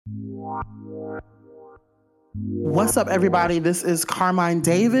What's up, everybody? This is Carmine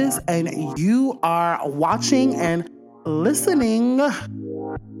Davis, and you are watching and listening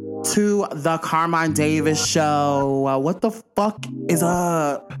to The Carmine Davis Show. What the fuck is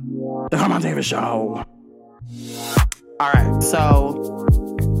up? The Carmine Davis Show. All right, so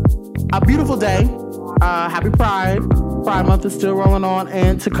a beautiful day. Happy Pride. Pride Month is still rolling on,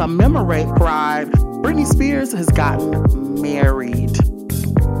 and to commemorate Pride, Britney Spears has gotten married.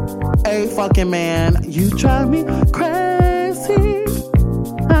 A fucking man, you drive me crazy.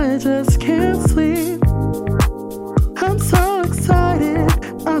 I just can't sleep. I'm so excited.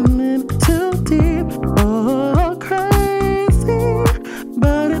 I'm in too deep. Oh, crazy,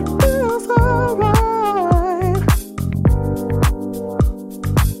 but it feels alright.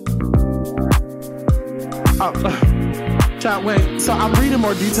 Oh, child, wait. So I'm reading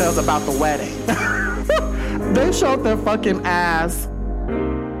more details about the wedding. They showed their fucking ass.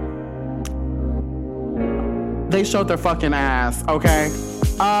 They showed their fucking ass, okay?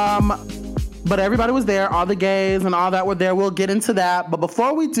 But everybody was there. All the gays and all that were there. We'll get into that. But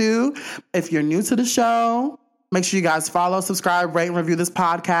before we do, if you're new to the show, make sure you guys follow, subscribe, rate, and review this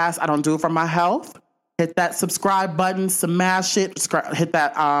podcast. I don't do it for my health. Hit that subscribe button, smash it. Hit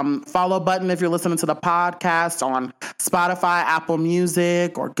that follow button if you're listening to the podcast on Spotify, Apple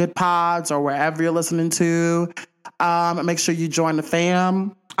Music, or Good Pods, or wherever you're listening to. Make sure you join the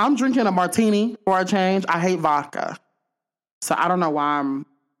fam. I'm drinking a martini for a change. I hate vodka. So I don't know why I'm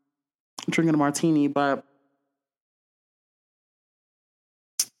drinking a martini, but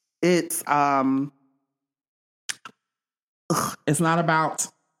it's not about,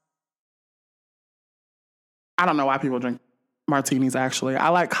 I don't know why people drink martinis actually. I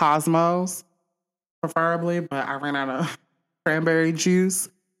like Cosmos preferably, but I ran out of cranberry juice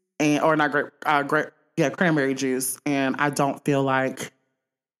cranberry juice, and I don't feel like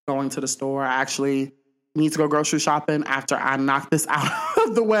going to the store. I actually need to go grocery shopping after I knock this out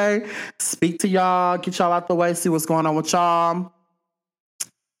of the way, speak to y'all, get y'all out the way, see what's going on with y'all.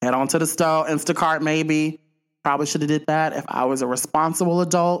 Head on to the store, Instacart maybe. Probably should have did that if I was a responsible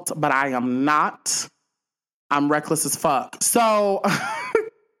adult, but I am not. I'm reckless as fuck. So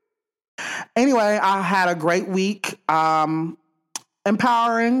anyway, I had a great week.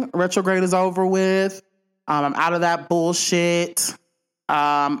 Empowering. Retrograde is over with. I'm out of that bullshit.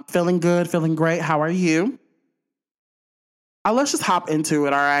 Feeling good, feeling great. How are you? Let's just hop into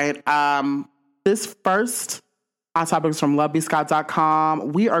it, all right? This first topic is from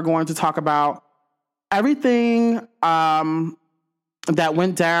lovebscott.com. We are going to talk about everything that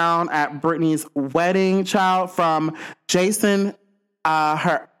went down at Britney's wedding, child, from Jason,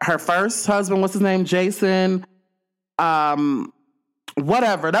 her first husband, what's his name? Jason,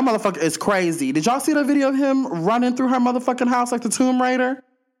 whatever. That motherfucker is crazy. Did y'all see the video of him running through her motherfucking house like the Tomb Raider?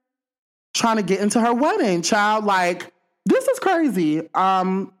 Trying to get into her wedding, child. Like, this is crazy.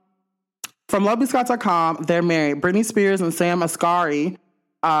 From lovebscott.com, they're married. Britney Spears and Sam Asghari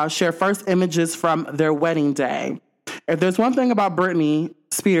share first images from their wedding day. If there's one thing about Britney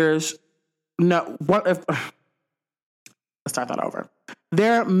Spears, let's start that over.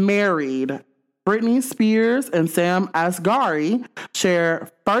 They're married. Britney Spears and Sam Asghari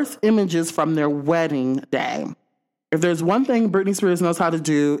share first images from their wedding day. If there's one thing Britney Spears knows how to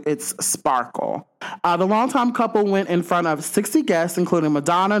do, it's sparkle. The longtime couple went in front of 60 guests, including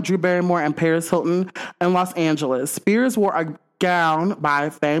Madonna, Drew Barrymore, and Paris Hilton in Los Angeles. Spears wore a gown by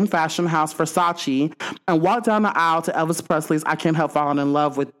famed fashion house Versace and walked down the aisle to Elvis Presley's I Can't Help Falling in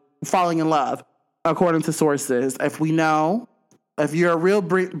Love, according to sources. If you're a real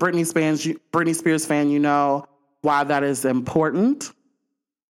Britney Spears fan, you know why that is important.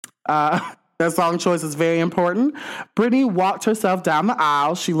 That song choice is very important. Britney walked herself down the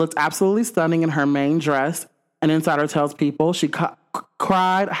aisle. She looked absolutely stunning in her main dress. An insider tells People she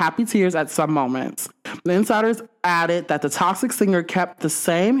cried happy tears at some moments. The insiders added that the Toxic singer kept the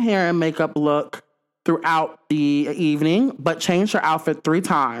same hair and makeup look throughout the evening, but changed her outfit 3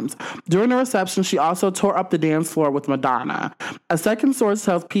 times. During the reception, she also tore up the dance floor with Madonna. A second source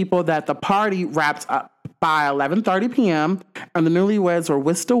tells People that the party wrapped up by 11:30 p.m., and the newlyweds were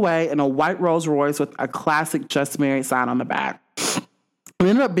whisked away in a white Rolls Royce with a classic Just Married sign on the back. It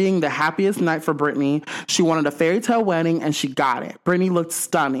ended up being the happiest night for Britney. She wanted a fairy tale wedding, and she got it. Britney looked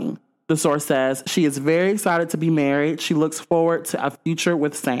stunning, the source says. She is very excited to be married. She looks forward to a future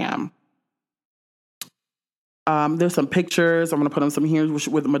with Sam. There's some pictures. I'm going to put them some here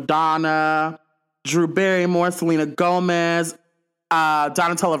with Madonna, Drew Barrymore, Selena Gomez,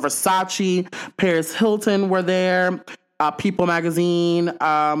 Donatella Versace, Paris Hilton were there. People magazine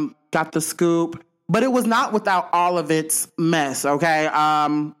got the scoop. But it was not without all of its mess, okay?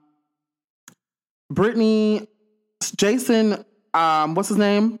 Brittany, Jason, what's his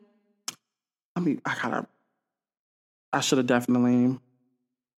name? I should have definitely.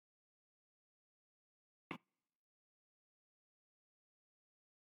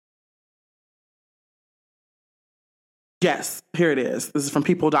 Yes, here it is. This is from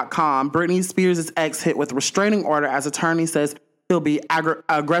people.com. Britney Spears' ex hit with restraining order as attorney says he'll be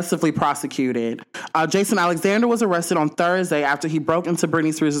aggressively prosecuted. Jason Alexander was arrested on Thursday after he broke into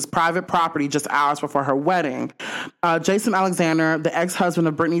Britney Spears' private property just hours before her wedding. Jason Alexander, the ex-husband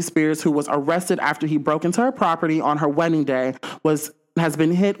of Britney Spears, who was arrested after he broke into her property on her wedding day, has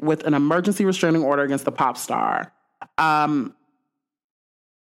been hit with an emergency restraining order against the pop star.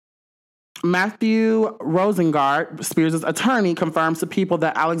 Matthew Rosengart, Spears' attorney, confirms to People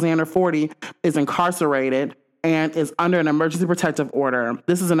that Alexander, 40, is incarcerated and is under an emergency protective order.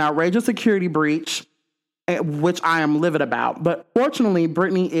 This is an outrageous security breach, which I am livid about. But fortunately,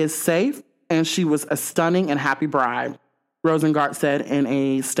 Britney is safe, and she was a stunning and happy bride, Rosengart said in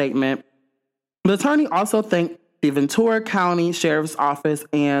a statement. The attorney also thanked the Ventura County Sheriff's Office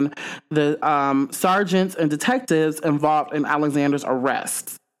and the sergeants and detectives involved in Alexander's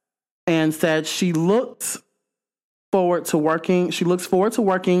arrests, and said she looks forward to working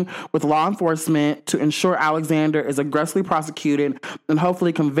with law enforcement to ensure Alexander is aggressively prosecuted and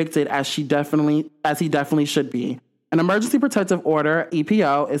hopefully convicted as he definitely should be. An emergency protective order,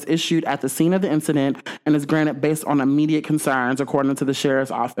 EPO, is issued at the scene of the incident and is granted based on immediate concerns, according to the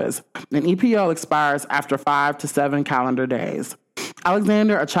sheriff's office. An EPO expires after 5 to 7 calendar days.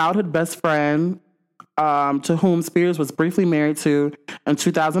 Alexander, a childhood best friend to whom Spears was briefly married to in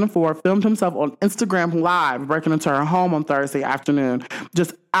 2004, filmed himself on Instagram Live breaking into her home on Thursday afternoon,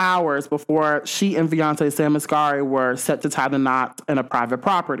 just hours before she and fiancé Sam Asghari were set to tie the knot in her private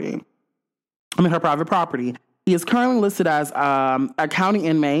property. He is currently listed as a county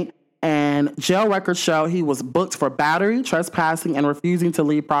inmate, and jail records show he was booked for battery, trespassing, and refusing to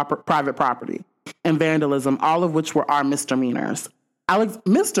leave private property, and vandalism, all of which are misdemeanors.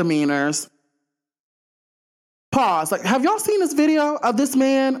 Misdemeanors? Pause. Like, have y'all seen this video of this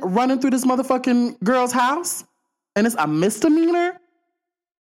man running through this motherfucking girl's house? And it's a misdemeanor?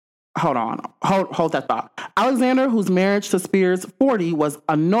 Hold on. Hold that thought. Alexander, whose marriage to Spears, 40, was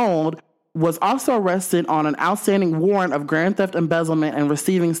annulled, was also arrested on an outstanding warrant of grand theft, embezzlement, and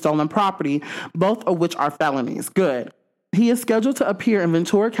receiving stolen property, both of which are felonies. Good. He is scheduled to appear in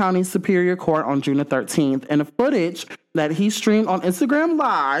Ventura County Superior Court on June 13th. In the footage that he streamed on Instagram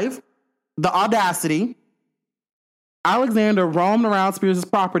Live, the audacity, Alexander roamed around Spears'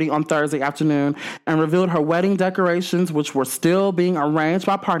 property on Thursday afternoon and revealed her wedding decorations, which were still being arranged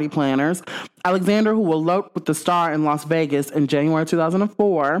by party planners. Alexander, who eloped with the star in Las Vegas in January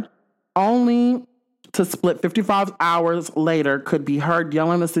 2004, only to split 55 hours later, could be heard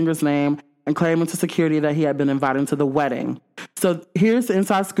yelling the singer's name and claiming to security that he had been invited to the wedding. So here's the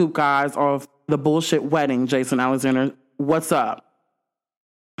inside scoop, guys, of the bullshit wedding, Jason Alexander. What's up?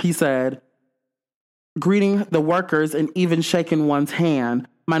 He said, greeting the workers and even shaking one's hand.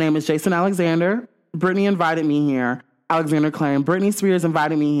 My name is Jason Alexander. Britney invited me here. Alexander claimed, Britney Spears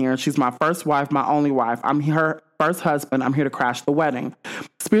invited me here. She's my first wife, my only wife. I'm her first husband. I'm here to crash the wedding.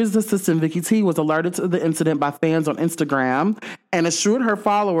 Spears' assistant, Vicky T, was alerted to the incident by fans on Instagram and assured her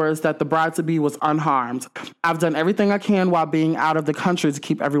followers that the bride-to-be was unharmed. I've done everything I can while being out of the country to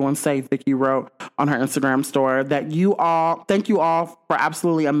keep everyone safe, Vicky wrote on her Instagram story. Thank you all for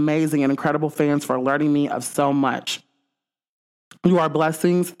absolutely amazing and incredible fans for alerting me of so much. You are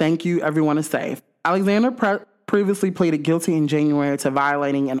blessings. Thank you. Everyone is safe. Alexander previously pleaded guilty in January to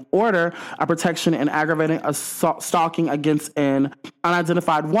violating an order of protection and aggravating stalking against an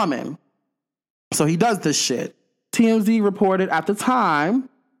unidentified woman. So he does this shit. TMZ reported at the time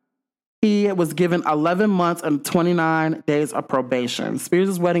he was given 11 months and 29 days of probation.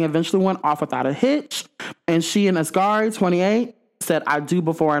 Spears' wedding eventually went off without a hitch, and she and Asghari, 28, said I do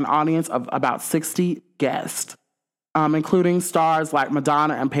before an audience of about 60 guests, including stars like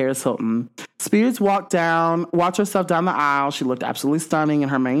Madonna and Paris Hilton. Spears walked herself down the aisle. She looked absolutely stunning in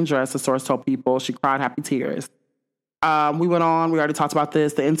her main dress. The source told People she cried happy tears. We went on. We already talked about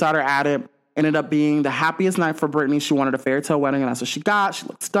this. The insider added, ended up being the happiest night for Britney. She wanted a fairy tale wedding, and that's what she got. She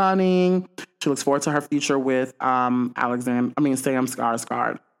looked stunning. She looks forward to her future with Sam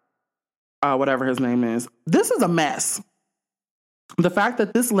Skarsgård, whatever his name is. This is a mess. The fact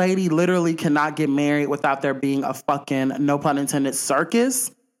that this lady literally cannot get married without there being a fucking, no pun intended,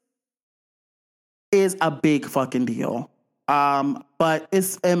 circus is a big fucking deal. But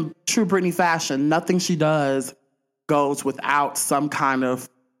it's in true Britney fashion. Nothing she does goes without some kind of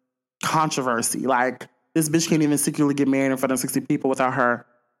controversy. Like, this bitch can't even secretly get married in front of 60 people without her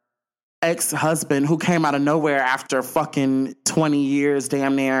ex-husband who came out of nowhere after fucking 20 years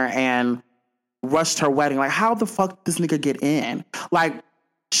damn near and rushed her wedding. Like, how the fuck did this nigga get in? Like,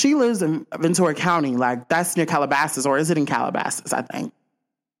 she lives in Ventura County. Like, that's near Calabasas, or is it in Calabasas, I think.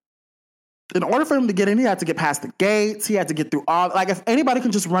 In order for him to get in, he had to get past the gates. He had to get through all... Like, if anybody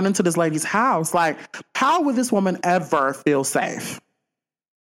can just run into this lady's house, like, how would this woman ever feel safe?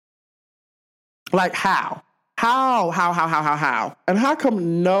 Like, how? How? And how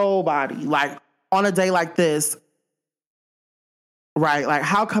come nobody, like, on a day like this, right? Like,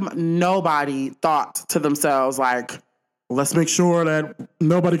 how come nobody thought to themselves, like, let's make sure that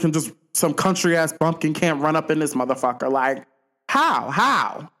nobody can just... Some country-ass bumpkin can't run up in this motherfucker. Like,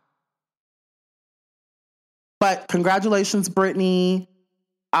 how? But congratulations, Britney.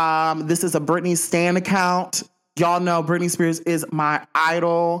 This is a Britney Stan account. Y'all know Britney Spears is my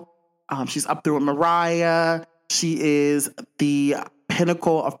idol. She's up there with Mariah. She is the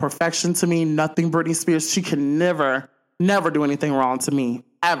pinnacle of perfection to me. Nothing Britney Spears. She can never do anything wrong to me,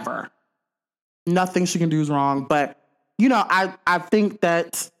 ever. Nothing she can do is wrong. But, you know, I think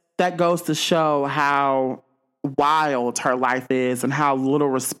that goes to show how wild her life is and how little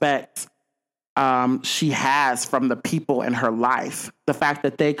respect she has from the people in her life. The fact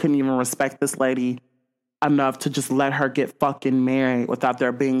that they couldn't even respect this lady enough to just let her get fucking married without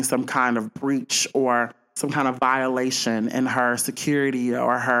there being some kind of breach or some kind of violation in her security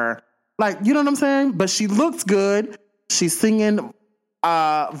or her, like, you know what I'm saying? But she looks good. She's singing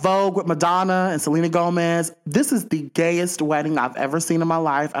Vogue with Madonna and Selena Gomez. This is the gayest wedding I've ever seen in my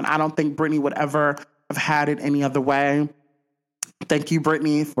life, and I don't think Britney would ever have had it any other way. Thank you,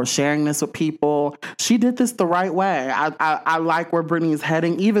 Britney, for sharing this with people. She did this the right way. I like where Britney is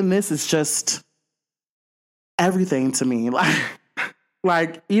heading. Even this is just everything to me.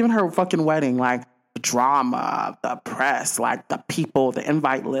 Like even her fucking wedding, like the drama, the press, like the people, the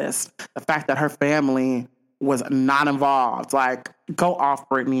invite list, the fact that her family was not involved. Like, go off,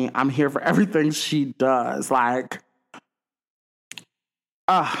 Britney. I'm here for everything she does. Like,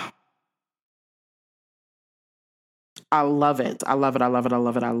 I love it. I love it.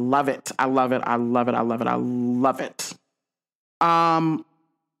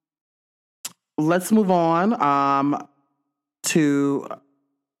 Let's move on to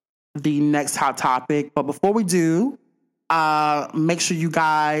the next hot topic. But before we do, make sure you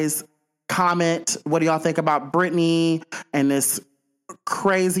guys comment. What do y'all think about Britney and this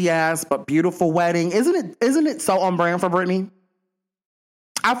crazy ass but beautiful wedding? Isn't it so on brand for Britney?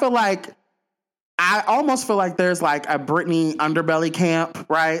 I almost feel like there's like a Britney underbelly camp,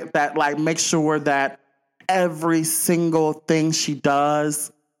 right? That like makes sure that every single thing she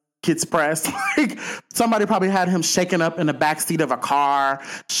does gets pressed. Like somebody probably had him shaken up in the backseat of a car,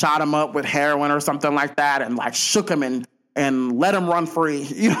 shot him up with heroin or something like that, and like shook him and let him run free.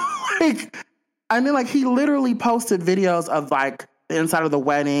 You know, like, and then like he literally posted videos of like the inside of the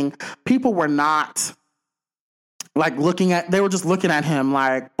wedding. People were not like they were just looking at him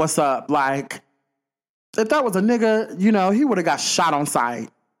like, what's up? Like, if that was a nigga, you know, he would have got shot on sight.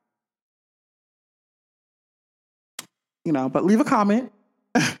 You know, but leave a comment.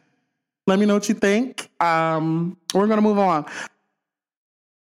 Let me know what you think. We're going to move on.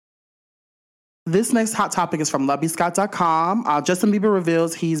 This next hot topic is from LubbyScott.com. Justin Bieber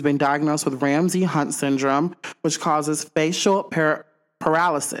reveals he's been diagnosed with Ramsay-Hunt syndrome, which causes facial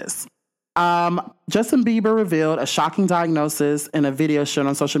paralysis. Justin Bieber revealed a shocking diagnosis in a video shown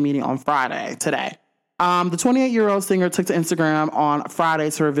on social media on Friday, today. The 28-year-old singer took to Instagram on Friday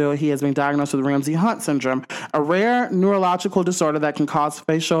to reveal he has been diagnosed with Ramsay-Hunt syndrome, a rare neurological disorder that can cause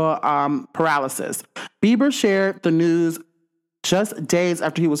facial paralysis. Bieber shared the news just days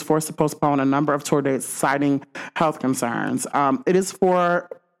after he was forced to postpone a number of tour dates, citing health concerns. It is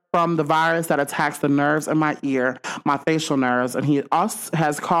from the virus that attacks the nerves in my ear, my facial nerves, and he also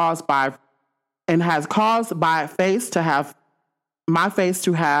has caused my face to have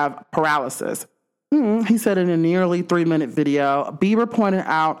paralysis. He said in a nearly 3-minute video. Bieber pointed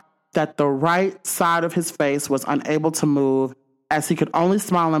out that the right side of his face was unable to move, as he could only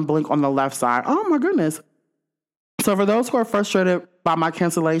smile and blink on the left side. Oh my goodness. So for those who are frustrated by my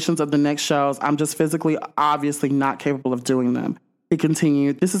cancellations of the next shows, I'm just physically, obviously not capable of doing them. He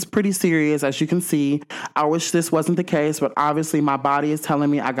continued, this is pretty serious, as you can see. I wish this wasn't the case, but obviously my body is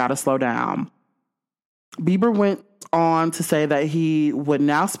telling me I gotta slow down. Bieber went on to say that he would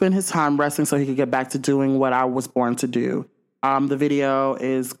now spend his time resting so he could get back to doing what I was born to do. The video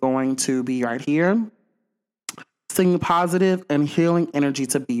is going to be right here. Singing positive and healing energy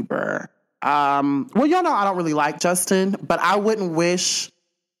to Bieber. Well, y'all know I don't really like Justin, but I wouldn't wish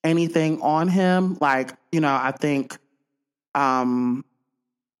anything on him. Like, you know, I think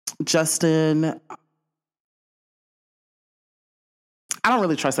Justin, I don't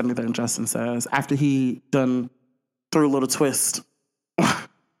really trust anything Justin says after he done threw a little twist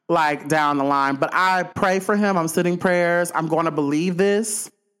like down the line. But I pray for him. I'm sending prayers. I'm going to believe this.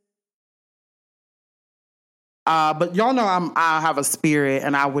 But y'all know I have a spirit,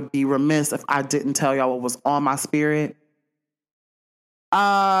 and I would be remiss if I didn't tell y'all what was on my spirit.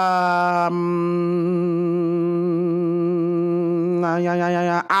 I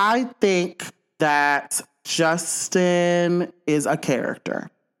think that Justin is a character.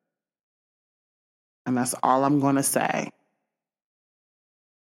 And that's all I'm going to say.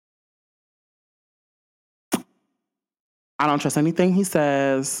 I don't trust anything he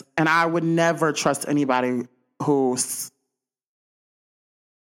says, and I would never trust anybody who's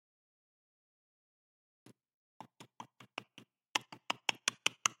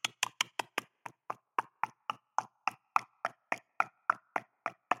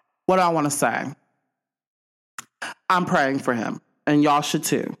what do I want to say? I'm praying for him, and y'all should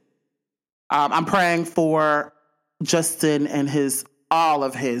too. I'm praying for Justin and all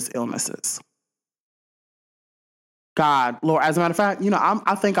of his illnesses. God, Lord, as a matter of fact,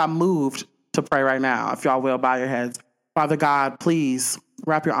 I think I'm moved to pray right now, if y'all will, bow your heads. Father God, please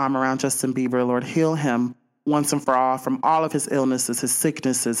wrap your arm around Justin Bieber, Lord. Heal him once and for all from all of his illnesses, his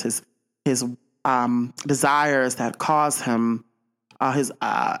sicknesses, his desires that cause him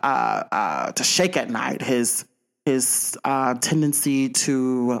to shake at night, his tendency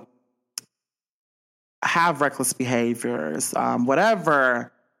to have reckless behaviors,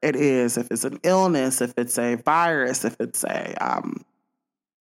 whatever it is, if it's an illness, if it's a virus, if it's a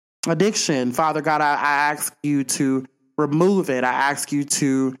addiction. Father God, I ask you to remove it. I ask you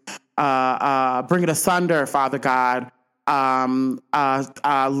to bring it asunder, Father God.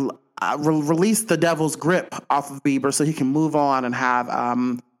 Release the devil's grip off of Bieber so he can move on and have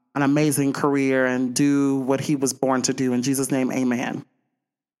an amazing career and do what he was born to do. In Jesus' name, amen.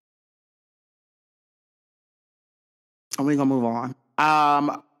 And we're going to move on.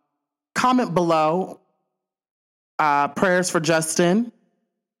 Comment below. Prayers for Justin.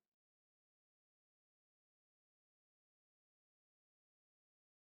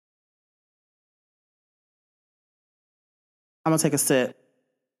 I'm going to take a sip.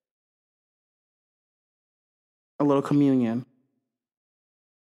 A little communion.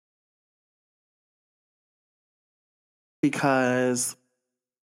 Because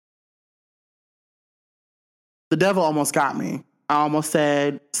the devil almost got me. I almost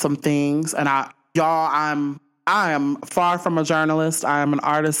said some things, and I am far from a journalist. I am an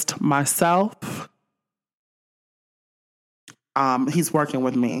artist myself. He's working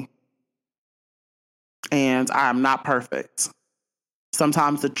with me, and I am not perfect.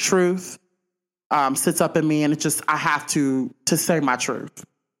 Sometimes the truth sits up in me, and I have to say my truth,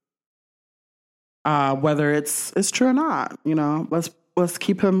 whether it's true or not. Let's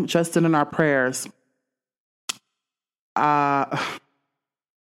keep him, Justin, in our prayers. I'm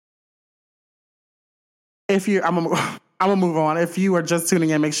gonna move on. If you are just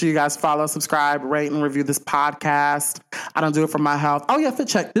tuning in, make sure you guys follow, subscribe, rate, and review this podcast. I don't do it for my health. Oh yeah, fit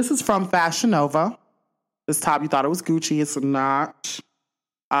check. This is from Fashion Nova. This top, you thought it was Gucci. It's not.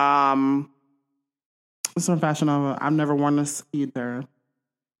 This is from Fashion Nova. I've never worn this either.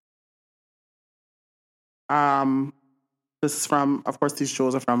 This is from, of course, these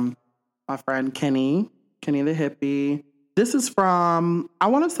jewels are from my friend Kenny the hippie. This is from, I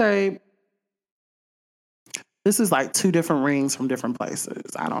want to say, this is like 2 different rings from different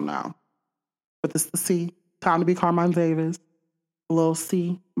places. I don't know. But this is the C. Time to be Carmine Davis. A little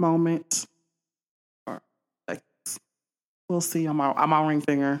C moment. Or like a little C on my ring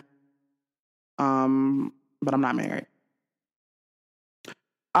finger. But I'm not married.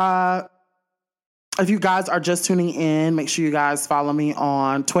 If you guys are just tuning in, make sure you guys follow me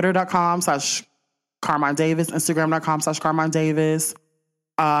on twitter.com/Carmine Davis, Instagram.com/Carmine Davis.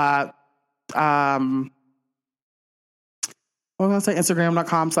 What am I going to say?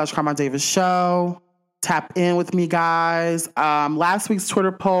 Instagram.com/Carmine Davis Show. Tap in with me, guys. Last week's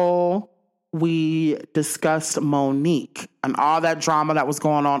Twitter poll, we discussed Monique and all that drama that was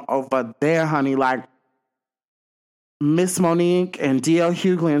going on over there, honey. Like, Miss Monique and D.L.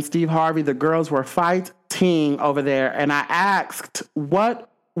 Hughley and Steve Harvey, the girls were fighting over there. And I asked,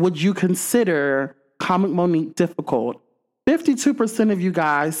 what would you consider Comic Monique difficult? 52% of you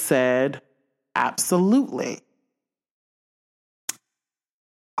guys said absolutely.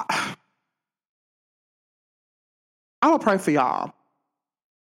 I'm going to pray for y'all.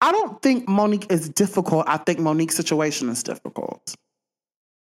 I don't think Monique is difficult. I think Monique's situation is difficult.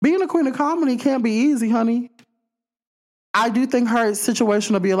 Being a queen of comedy can't be easy, honey. I do think her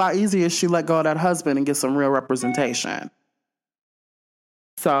situation will be a lot easier if she let go of that husband and get some real representation.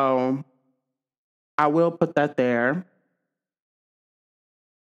 So I will put that there.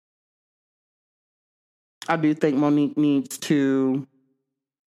 I do think Monique needs to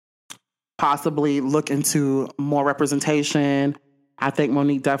possibly look into more representation. I think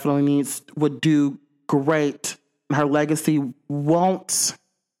Monique definitely would do great. Her legacy won't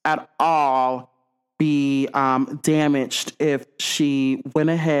at all be damaged if she went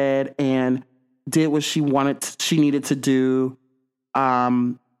ahead and did what she needed to do,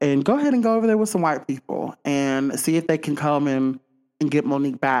 and go ahead and go over there with some white people and see if they can come and get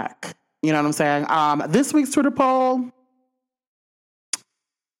Monique back. You know what I'm saying? This week's Twitter poll,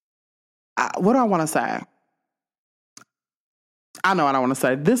 what do I want to say? I know what I want to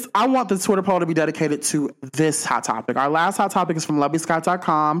say. I want this Twitter poll to be dedicated to this hot topic. Our last hot topic is from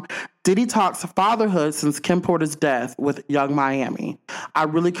LovelyScott.com. Diddy talks fatherhood since Kim Porter's death with Young Miami. I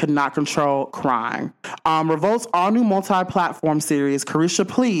really could not control crying. Revolt's all-new multi-platform series, Caresha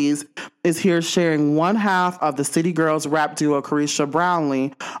Please, is here sharing one half of the City Girls rap duo Caresha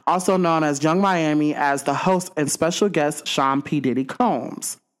Brownlee, also known as Young Miami, as the host and special guest Sean P. Diddy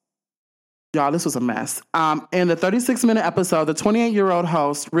Combs. Y'all, this was a mess. In the 36-minute episode, the 28-year-old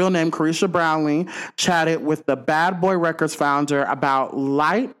host, real name Caresha Brownlee, chatted with the Bad Boy Records founder about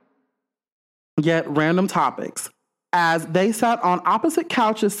light yet random topics. As they sat on opposite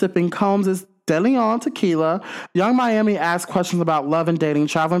couches sipping Combs' De Leon tequila, Young Miami asked questions about love and dating,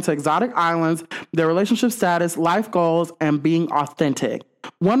 traveling to exotic islands, their relationship status, life goals, and being authentic.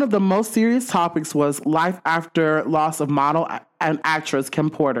 One of the most serious topics was life after loss of model and actress Kim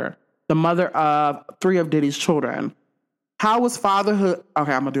Porter, the mother of 3 of Diddy's children. How was fatherhood...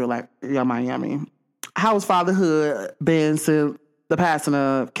 Okay, I'm going to do it like Young Miami. How has fatherhood been since the passing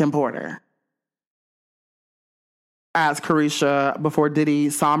of Kim Porter? Asked Caresha before Diddy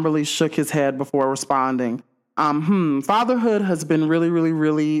somberly shook his head before responding. Fatherhood has been really, really,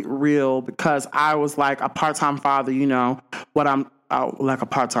 really real because I was like a part-time father, like a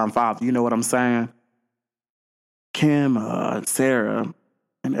part-time father, you know what I'm saying? Kim, Sarah,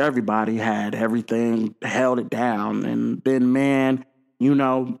 and everybody had everything, held it down. And then, man,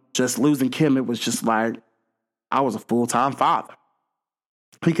 just losing Kim, it was just like, I was a full-time father.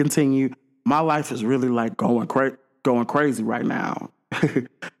 He continued, my life is really like going crazy right now.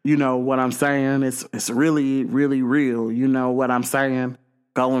 You know what I'm saying? It's really, really real. You know what I'm saying?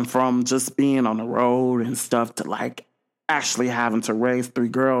 Going from just being on the road and stuff to like actually having to raise 3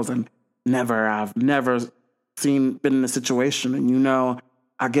 girls, and I've never been in a situation. And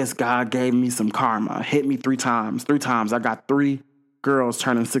I guess God gave me some karma, hit me 3 times. 3 times. I got 3 girls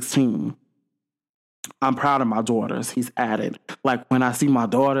turning 16. I'm proud of my daughters, he's added. Like when I see my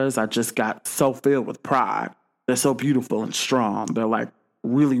daughters, I just got so filled with pride. They're so beautiful and strong. They're like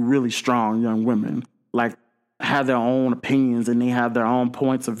really, really strong young women. Like have their own opinions and they have their own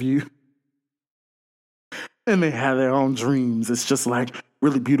points of view. And they have their own dreams. It's just like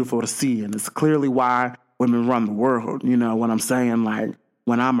really beautiful to see. And it's clearly why women run the world. You know what I'm saying? Like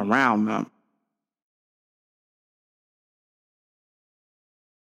when I'm around them.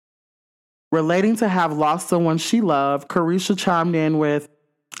 Relating to have lost someone she loved, Caresha chimed in with,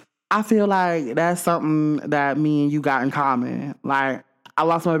 I feel like that's something that me and you got in common. Like, I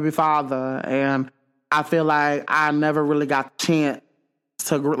lost my baby father, and I feel like I never really got the chance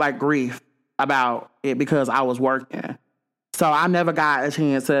to, grieve about it because I was working. So I never got a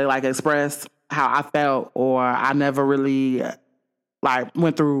chance to, express how I felt, or I never really,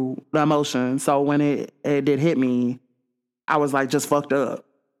 went through the emotion. So when it did hit me, I was, just fucked up.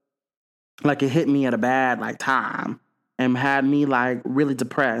 Like, it hit me at a bad, time and had me, really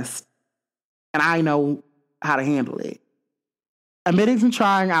depressed. And I know how to handle it. Admitting to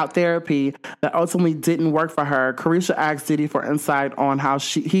trying out therapy that ultimately didn't work for her, Caresha asked Diddy for insight on how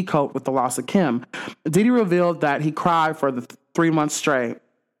he coped with the loss of Kim. Diddy revealed that he cried for the 3 months straight.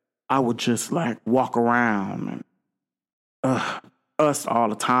 I would just, walk around and us all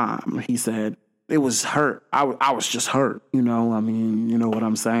the time. He said, it was hurt. I was just hurt, you know what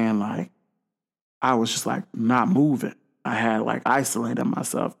I'm saying? I was just not moving. I had isolated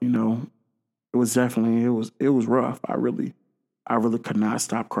myself, It was definitely, it was rough. I really could not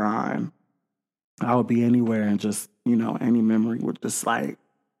stop crying. I would be anywhere and just, any memory would just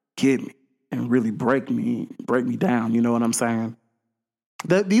get me and really break me down. You know what I'm saying?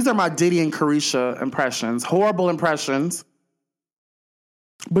 These are my Diddy and Caresha impressions. Horrible impressions.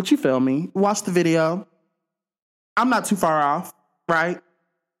 But you feel me. Watch the video. I'm not too far off, right?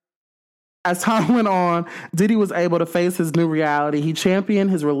 As time went on, Diddy was able to face his new reality. He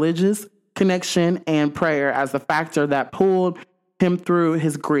championed his religious connection and prayer as the factor that pulled him through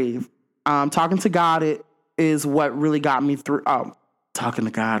his grief. Talking to God is what really got me through. Talking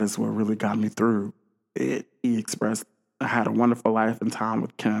to God is what really got me through it. He expressed, I had a wonderful life and time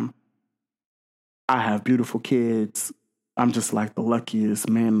with Kim. I have beautiful kids. I'm just like the luckiest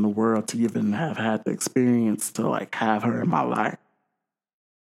man in the world to even have had the experience to like have her in my life.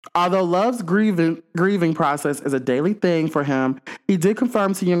 Although Love's grieving process is a daily thing for him, he did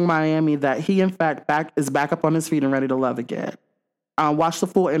confirm to Young Miami that he, in fact, is back up on his feet and ready to love again. Watch the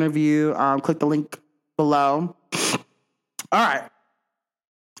full interview. Click the link below. All right.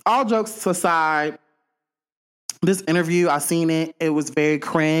 All jokes aside, this interview, I seen it. It was very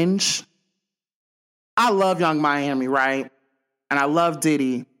cringe. I love Young Miami, right? And I love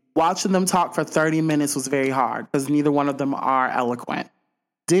Diddy. Watching them talk for 30 minutes was very hard because neither one of them are eloquent.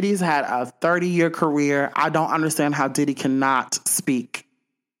 Diddy's had a 30-year career. I don't understand how Diddy cannot speak.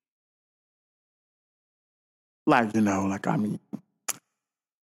 Like, I mean,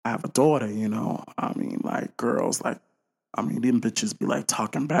 I have a daughter, I mean, like, girls, like, I mean, them bitches be, like,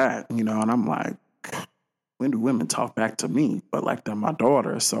 talking back, and I'm like, when do women talk back to me? But, like, they're my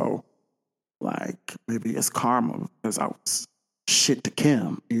daughter, so, like, maybe it's karma because I was shit to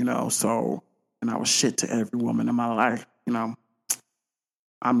Kim, so, and I was shit to every woman in my life,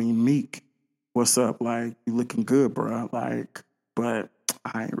 I mean, Meek, what's up? Like, you looking good, bro. Like, but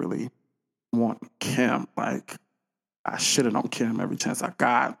I ain't really want Kim. Like, I shitted on Kim every chance I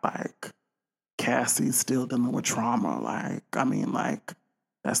got. Like, Cassie's still dealing with trauma. Like, I mean, like,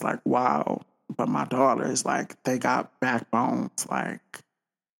 that's like, wow. But my daughters, like, they got backbones. Like,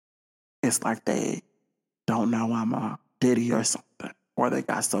 it's like they don't know I'm a Diddy or something. Or they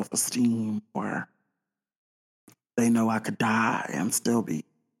got self-esteem. Or they know I could die and still be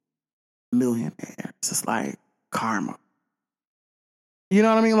millionaire. It's just like karma. You know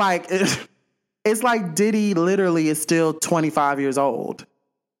what I mean? Like, it's like Diddy literally is still 25 years old.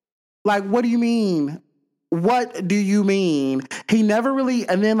 Like, what do you mean? What do you mean? He never really,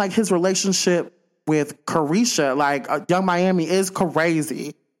 and then like his relationship with Caresha, like Young Miami is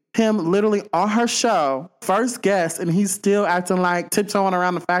crazy. Him literally on her show, first guest, and he's still acting like tiptoeing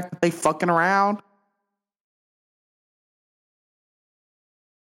around the fact that they fucking around.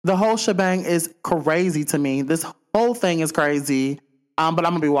 The whole shebang is crazy to me. This whole thing is crazy, but I'm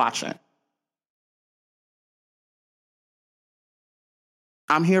going to be watching.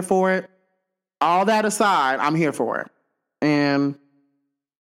 I'm here for it. All that aside, I'm here for it. And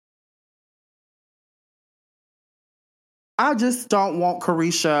I just don't want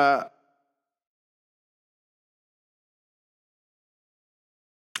Caresha.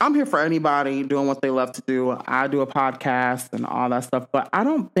 I'm here for anybody doing what they love to do. I do a podcast and all that stuff, but I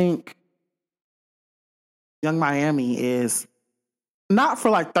don't think Young Miami is, not for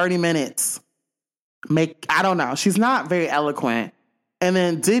like 30 minutes. I don't know. She's not very eloquent. And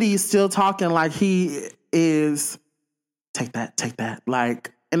then Diddy's still talking like he is, take that.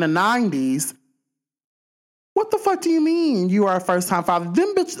 Like in the 90s, what the fuck do you mean you are a first-time father?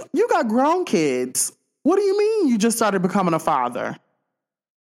 Them bitch, you got grown kids. What do you mean you just started becoming a father?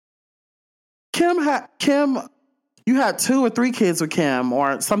 Kim, you had 2 or 3 kids with Kim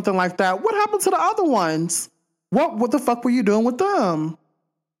or something like that. What happened to the other ones? What the fuck were you doing with them?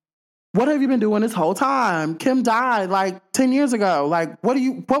 What have you been doing this whole time? Kim died like 10 years ago. Like, what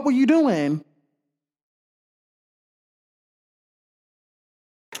were you doing?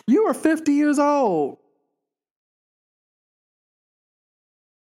 You were 50 years old.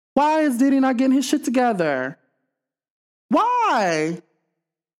 Why is Diddy not getting his shit together? Why?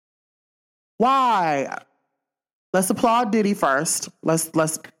 Let's applaud Diddy first.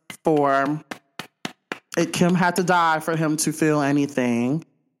 Kim had to die for him to feel anything,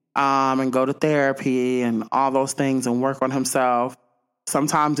 and go to therapy and all those things and work on himself.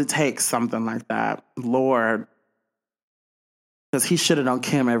 Sometimes it takes something like that. Lord. Because he shitted on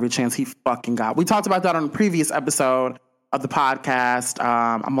Kim every chance he fucking got. We talked about that on a previous episode of the podcast.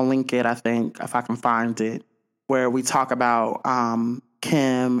 I'm going to link it, I think, if I can find it, where we talk about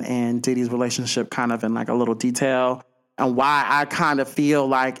Kim and Diddy's relationship kind of in like a little detail and why I kind of feel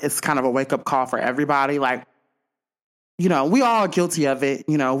like it's kind of a wake-up call for everybody. Like, we all are guilty of it.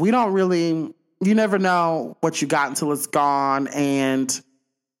 We don't really, you never know what you got until it's gone. And,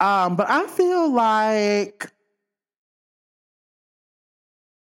 but I feel like,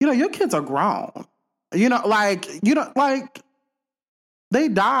 your kids are grown. They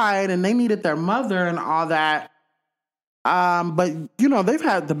died and they needed their mother and all that. But they've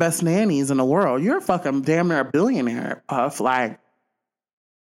had the best nannies in the world. You're a fucking damn near a billionaire, Puff. Like,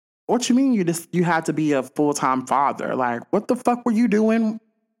 what you mean you had to be a full-time father? Like, what the fuck were you doing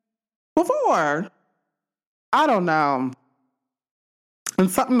before. I don't know. And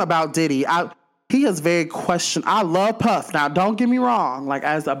something about Diddy, he is very I love Puff. Now, don't get me wrong. Like,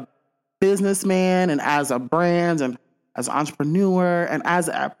 as a businessman and as a brand and as an entrepreneur and as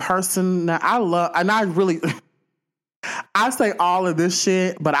a person, now I say all of this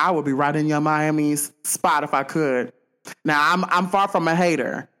shit, but I would be right in Young Miami's spot if I could. Now, I'm far from a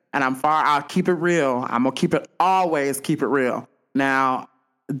hater, and I'll keep it real. I'm going to always keep it real. Now,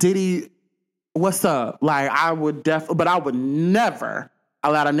 Diddy, what's up? Like, but I would never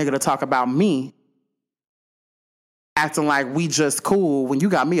allow a nigga to talk about me acting like we just cool when you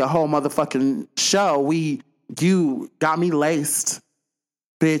got me a whole motherfucking show. You got me laced,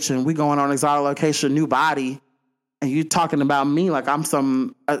 bitch, and we going on exotic location, new body, and you talking about me like I'm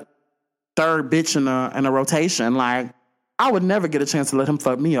some third bitch in a rotation. Like, I would never get a chance to let him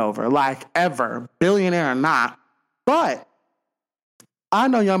fuck me over, like, ever, billionaire or not. But I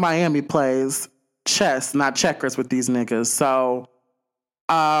know Young Miami plays chess, not checkers, with these niggas. So,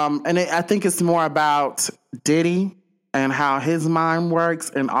 I think it's more about Diddy and how his mind works,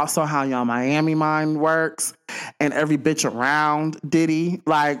 and also how Young Miami mind works, and every bitch around Diddy.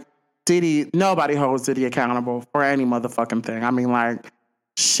 Like, Diddy, nobody holds Diddy accountable for any motherfucking thing. I mean, like,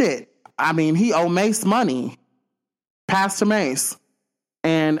 shit. I mean, he owe Mace money, Pastor Mace,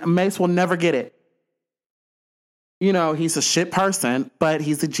 and Mace will never get it. You know, he's a shit person, but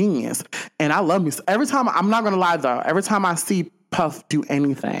he's a genius. And I love me. Every time, I'm not going to lie though, every time I see Puff do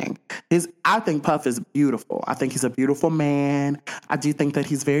anything, I think Puff is beautiful. I think he's a beautiful man. I do think that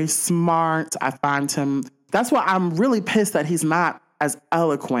he's very smart. I find him, that's why I'm really pissed that he's not as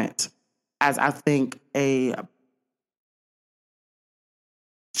eloquent as I think a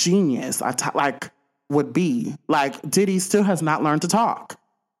genius would be. Like, Diddy still has not learned to talk.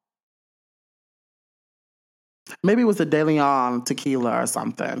 Maybe it was the De Leon tequila or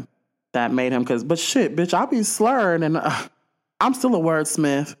something that made him, but shit, bitch, I'll be slurring, and I'm still a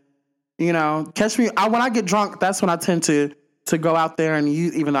wordsmith. You know, catch me, when I get drunk, that's when I tend to go out there and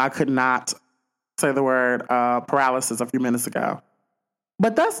use, even though I could not say the word paralysis a few minutes ago.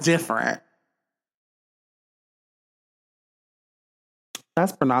 But that's different.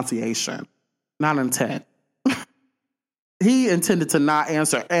 That's pronunciation, not intent. He intended to not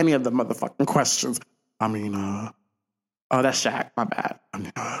answer any of the motherfucking questions. I mean, oh, that's Shaq. My bad. I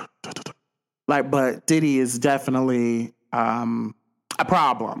mean, but Diddy is definitely a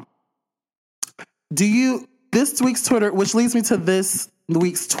problem. This week's Twitter, which leads me to this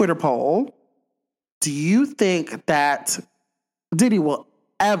week's Twitter poll, do you think that Diddy will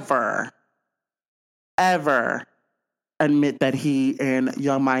ever admit that he and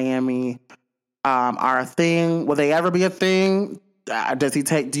Young Miami are a thing? Will they ever be a thing?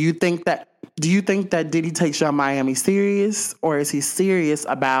 Do you think that Diddy takes Young Miami serious, or is he serious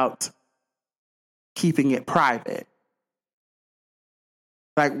about keeping it private?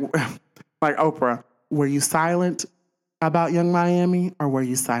 Like Oprah, were you silent about Young Miami, or were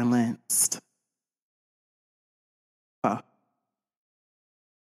you silenced?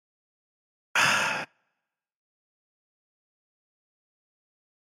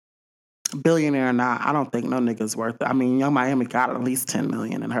 Billionaire or not, I don't think no nigga's worth it. I mean, Young Miami got at least 10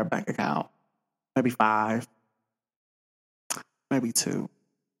 million in her bank account. Maybe 5. Maybe 2.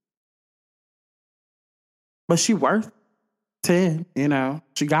 But she worth 10, you know.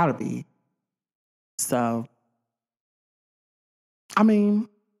 She gotta be. So, I mean,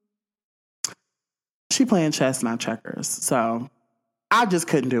 she playing chess, not checkers. So, I just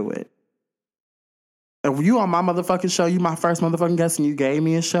couldn't do it. If you on my motherfucking show, you my first motherfucking guest, and you gave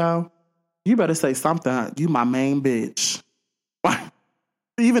me a show, you better say something. You my main bitch.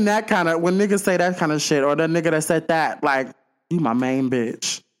 Even that kind of, when niggas say that kind of shit, or the nigga that said that, like, you my main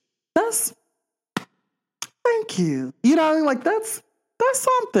bitch. Thank you. You know what I mean? Like, that's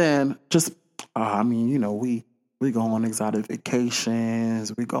something. Just, I mean, you know, we go on exotic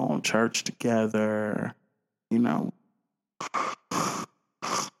vacations. We go on church together. You know.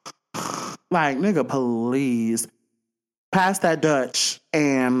 Like, nigga, please. Pass that Dutch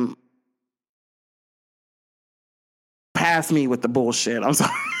and pass me with the bullshit. I'm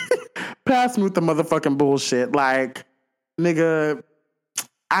sorry. Pass me with the motherfucking bullshit. Like, nigga,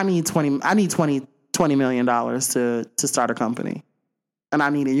 I need $20 million to start a company. And I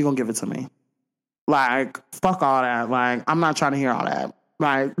need it. You're going to give it to me. Like, fuck all that. Like, I'm not trying to hear all that.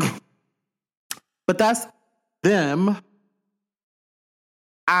 Like, but that's them.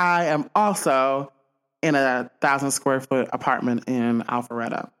 I am also in a 1,000 square foot apartment in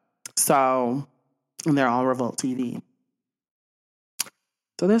Alpharetta. So, and they're on Revolt TV.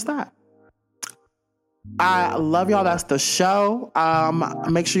 So there's that. I love y'all. That's the show.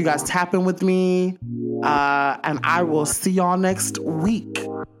 Make sure you guys tap in with me. And I will see y'all next week.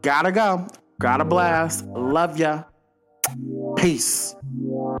 Gotta go. Gotta blast. Love ya. Peace.